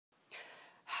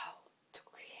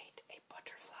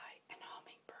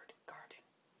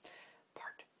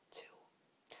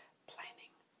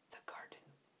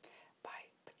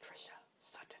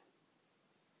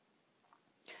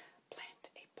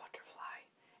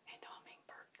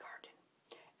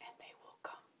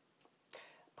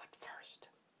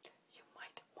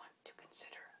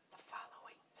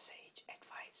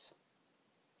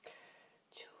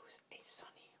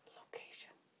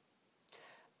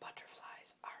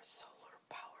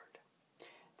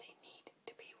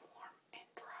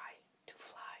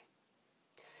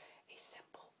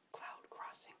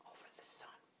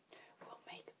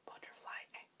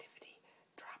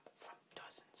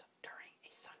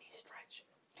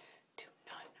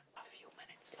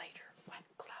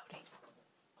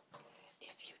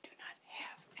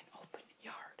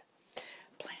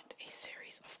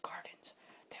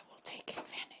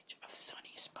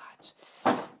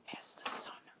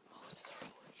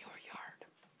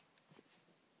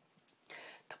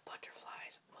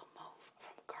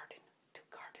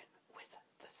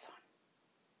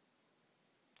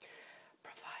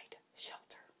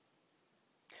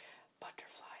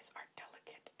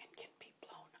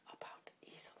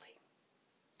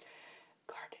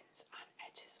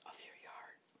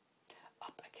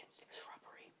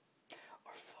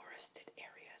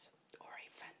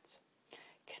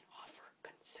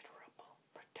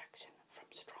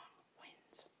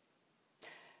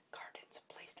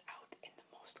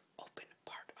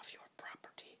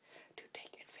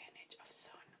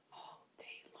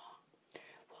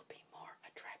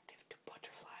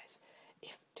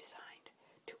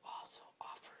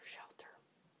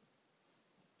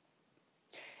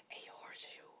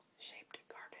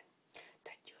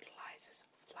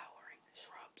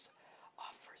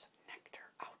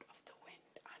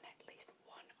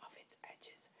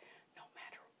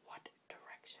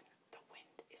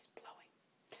is blowing,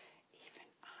 even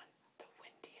on the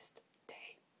windiest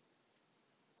day.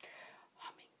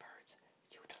 Hummingbirds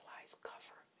utilize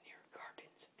cover near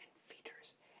gardens and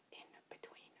feeders in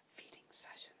between feeding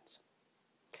sessions.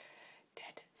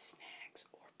 Dead snags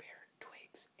or bare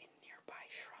twigs in nearby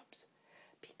shrubs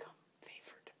become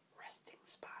favored resting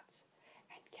spots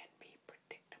and can be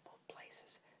predictable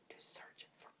places to search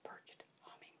for perched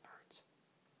hummingbirds.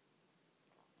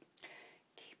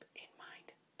 Keep in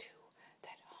mind, too,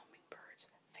 that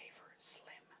hummingbirds favor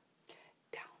slim,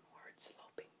 downward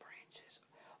sloping branches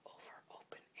over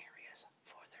open areas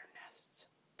for their nests,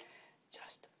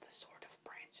 just the sort of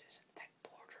branches that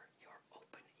border your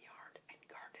open yard and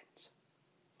gardens.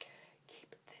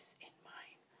 Keep this in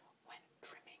mind when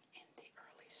trimming in the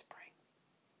early spring.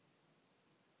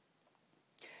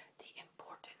 The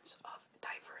importance of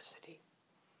diversity.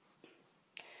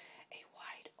 A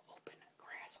wide open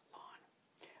grass lawn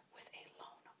with a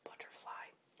lone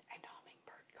butterfly and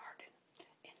hummingbird garden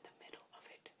in the middle of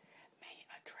it may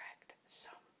attract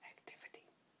some activity,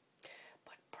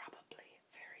 but probably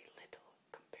very little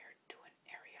compared to an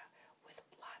area with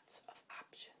lots of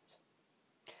options.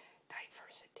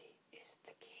 Diversity is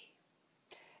the key.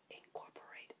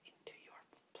 Incorporate into your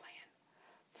plan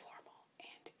formal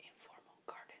and informal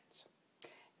gardens,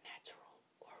 natural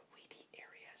or weedy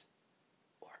areas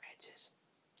or edges,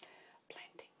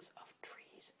 plantings of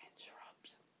trees and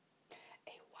shrubs,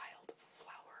 a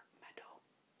wildflower meadow,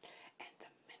 and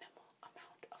the minimal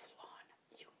amount of lawn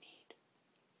you need.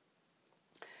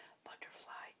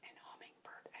 Butterfly and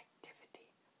hummingbird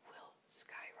activity will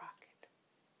skyrocket.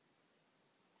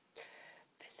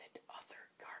 Visit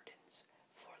other gardens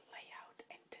for layout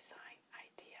and design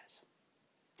ideas.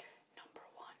 Number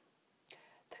 1.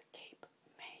 The Cape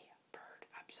May Bird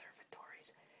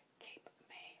Observatory's Cape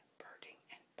May Birding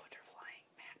and Butterflying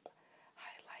Map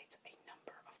highlights a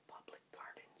number of public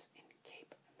gardens in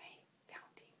Cape May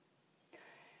County.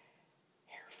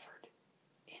 Hereford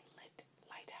Inlet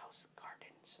Lighthouse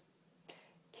Gardens,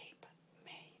 Cape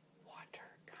May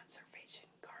Water Conservation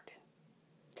Garden,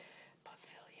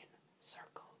 Pavilion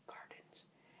Circle Gardens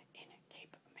in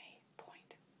Cape May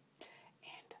Point,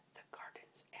 and the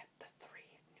gardens at the 3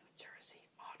 New Jersey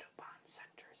Audubon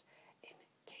Centers in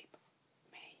Cape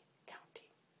May County.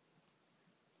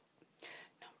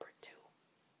 Number 2.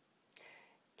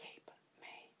 Cape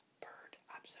May Bird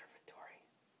Observatory,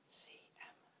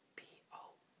 CMBO,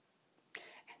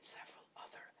 and several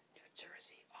other New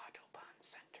Jersey Audubon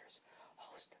Centers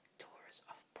host tours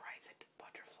of private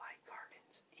butterfly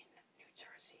gardens in New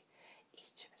Jersey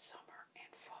each summer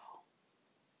and fall.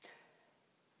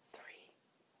 3.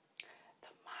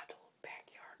 The Model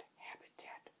Backyard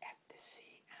Habitat at the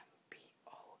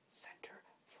CMBO Center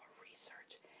for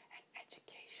Research and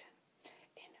Education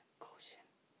in Goshen,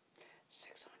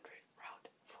 600 Route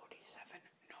 47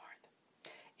 North,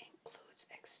 includes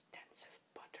extensive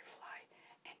butterfly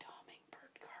and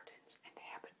hummingbird gardens and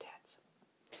habitats.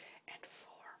 And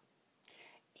 4.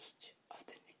 Each of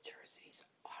the New Jersey's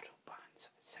Audubon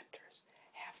centers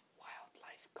have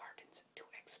wildlife gardens to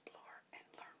explore and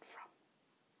learn from.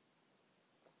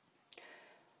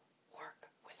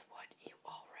 Work with what you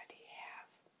already have.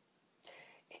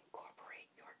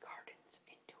 Incorporate your gardens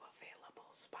into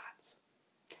available spots.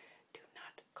 Do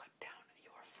not cut down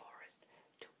your forest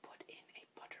to put in a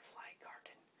butterfly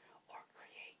garden or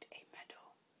create a meadow.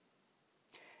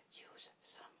 Use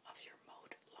some of your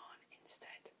mowed lawn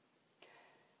instead.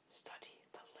 Study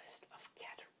the list of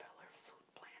caterpillar food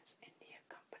plants in the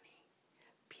accompanying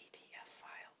PDF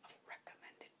file of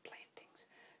recommended plantings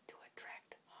to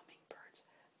attract hummingbirds,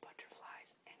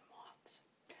 butterflies, and moths,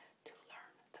 to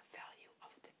learn the value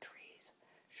of the trees,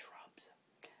 shrubs,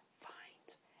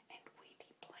 vines, and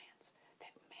weedy plants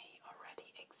that may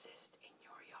already exist in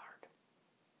your yard.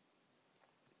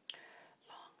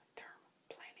 Long-term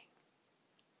planning.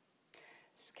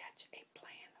 Sketch a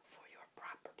plan for your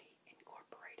property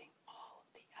incorporating all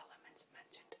the elements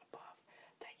mentioned above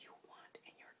that you want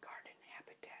in your garden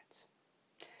habitats.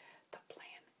 The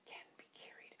plan can be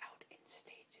carried out in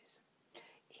stages,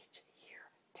 each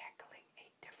year tackling a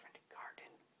different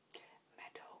garden,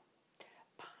 meadow,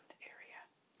 pond area,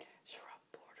 shrub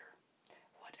border,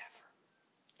 whatever.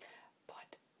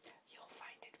 But you'll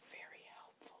find it very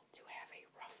helpful to have a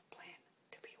rough plan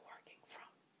to be working from.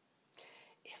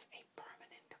 If a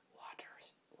permanent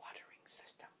watering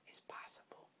system is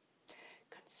possible,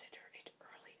 consider it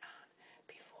early on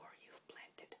before you've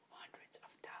planted hundreds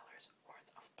of dollars worth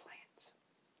of plants.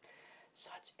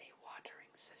 Such a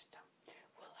watering system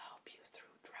will help you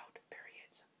through drought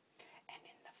periods and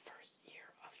in the first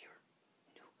year of your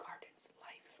new garden's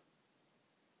life.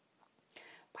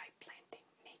 By planting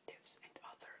natives and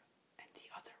other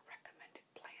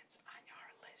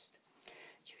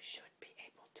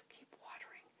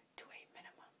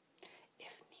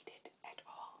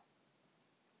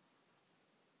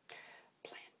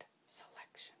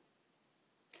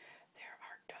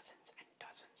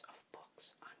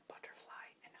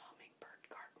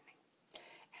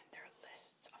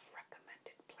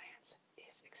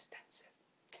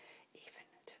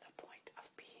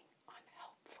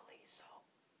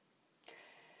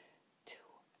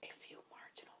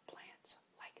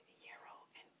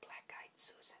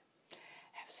Susan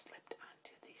have slipped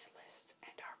onto these lists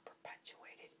and are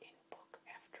perpetuated in book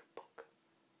after book.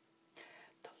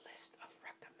 The list of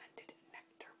recommended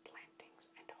nectar plantings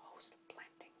and host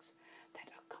plantings that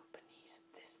accompanies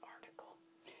this article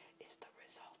is the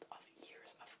result of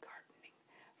years of gardening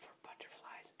for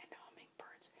butterflies and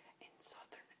hummingbirds in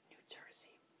southern New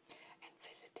Jersey and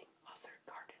visiting other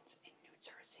gardens in New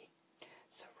Jersey,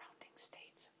 surrounding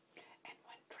states, and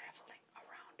when traveling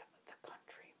around the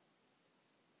country.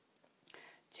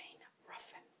 Jane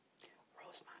Ruffin,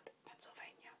 Rosemont,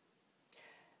 Pennsylvania.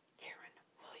 Karen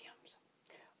Williams,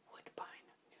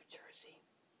 Woodbine, New Jersey.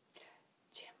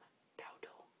 Jim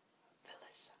Dowdle,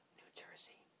 Villas, New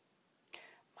Jersey.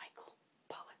 Michael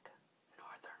Pollock,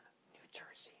 Northern New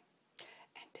Jersey.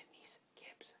 And Denise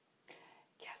Gibbs,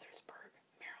 Gaithersburg,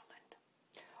 Maryland,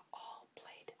 all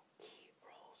played key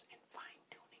roles in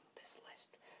fine-tuning this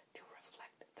list to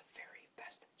reflect the very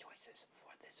best choices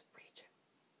for this region.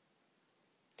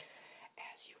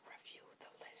 As you review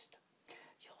the list,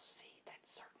 you'll see that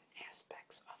certain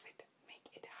aspects of it make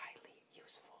it highly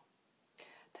useful.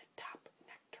 The top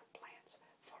nectar plants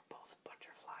for both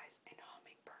butterflies and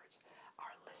hummingbirds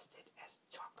are listed as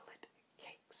chocolate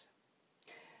cakes.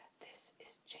 This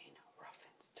is Jane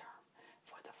Ruffin's term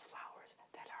for the flowers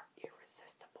that are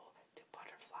irresistible to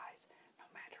butterflies no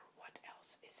matter what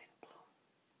else is in